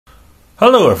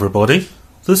Hello everybody,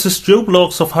 this is Joe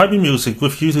Blogs of HiBy Music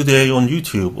with you today on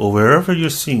YouTube or wherever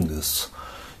you're seeing this.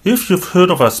 If you've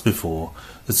heard of us before,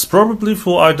 it's probably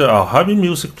for either our HiBy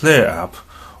Music Player app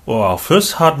or our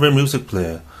first hardware music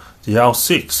player, the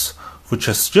R3, which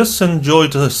has just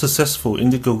enjoyed a successful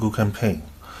Indiegogo campaign.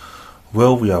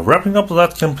 Well, we are wrapping up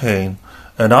that campaign,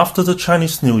 and after the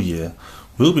Chinese New Year,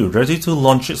 we'll be ready to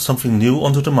launch something new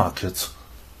onto the market.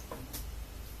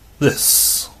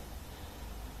 This.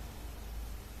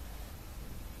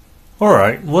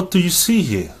 Alright, what do you see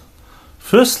here?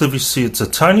 Firstly, we see it's a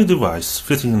tiny device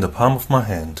fitting in the palm of my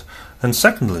hand, and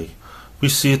secondly, we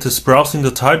see it is browsing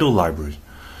the Tidal library.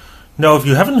 Now, if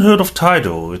you haven't heard of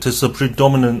Tidal, it is a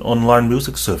predominant online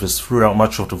music service throughout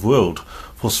much of the world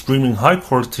for streaming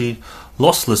high-quality,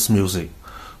 lossless music.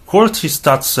 Quality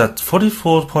starts at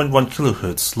 44.1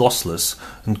 kHz lossless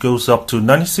and goes up to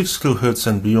 96 kHz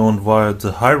and beyond via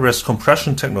the high-res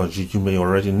compression technology you may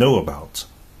already know about.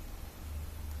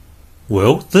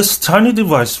 Well, this tiny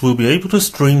device will be able to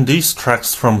stream these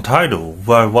tracks from Tidal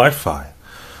via Wi-Fi.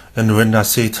 And when I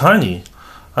say tiny,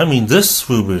 I mean this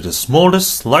will be the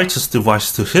smallest, lightest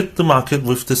device to hit the market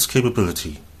with this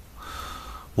capability.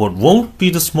 What won't be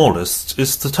the smallest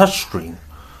is the touchscreen,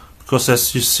 because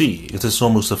as you see, it is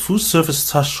almost a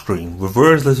full-surface touchscreen with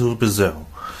very little bezel.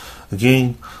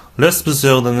 Again, less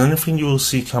bezel than anything you will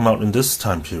see come out in this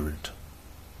time period.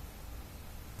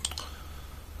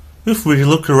 If we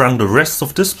look around the rest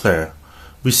of this player,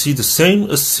 we see the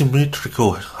same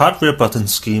asymmetrical hardware button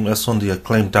scheme as on the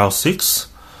acclaimed R3,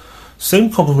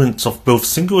 same complements of both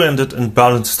single-ended and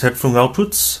balanced headphone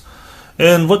outputs,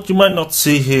 and what you might not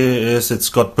see here is it's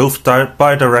got both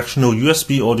bidirectional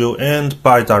USB audio and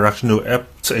bidirectional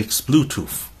aptX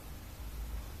Bluetooth.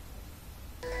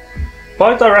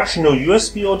 Bidirectional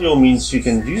USB audio means you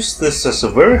can use this as a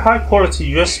very high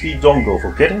quality USB dongle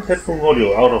for getting headphone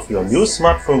audio out of your new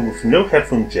smartphone with no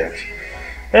headphone jack.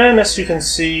 And as you can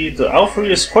see, the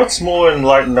R3 is quite small and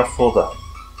light enough for that.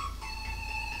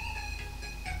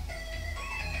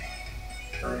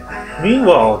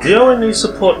 Meanwhile, DLNA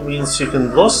support means you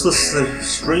can losslessly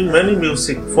stream many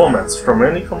music formats from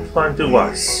any compliant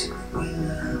device.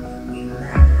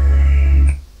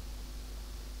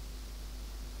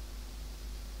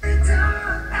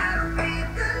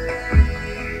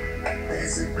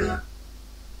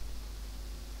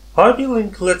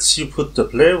 HiByLink lets you put the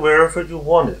player wherever you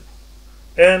want it,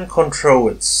 and control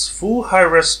its full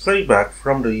high-res playback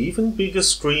from the even bigger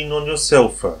screen on your cell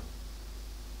phone.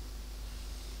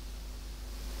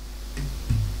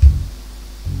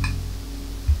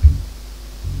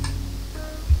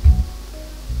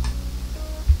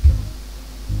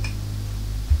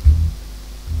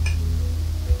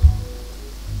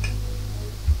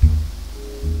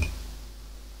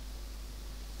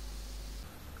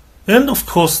 And of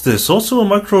course there's also a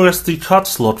microSD card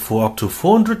slot for up to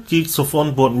 400 gigs of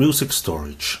onboard music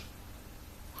storage.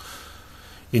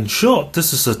 In short,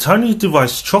 this is a tiny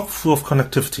device chock full of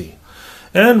connectivity,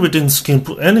 and we didn't skimp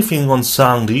anything on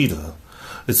sound either.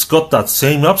 It's got that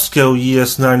same upscale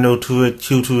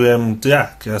ES9028Q2M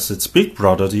DAC as its big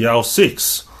brother the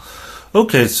R3.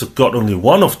 Okay, it's got only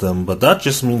one of them, but that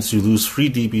just means you lose 3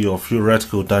 dB of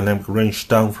theoretical dynamic range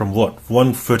down from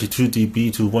 132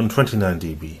 dB to 129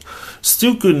 dB.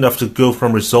 Still good enough to go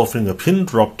from resolving a pin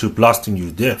drop to blasting you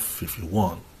deaf if you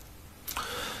want.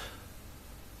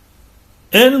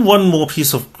 And one more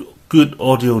piece of good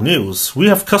audio news. We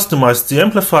have customized the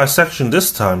amplifier section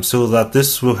this time so that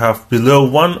this will have below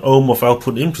 1 ohm of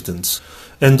output impedance.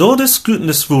 And all this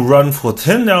goodness will run for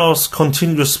 10 hours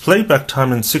continuous playback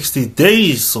time and 60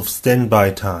 days of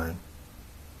standby time.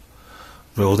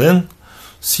 Well then,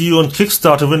 see you on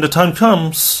Kickstarter when the time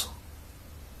comes.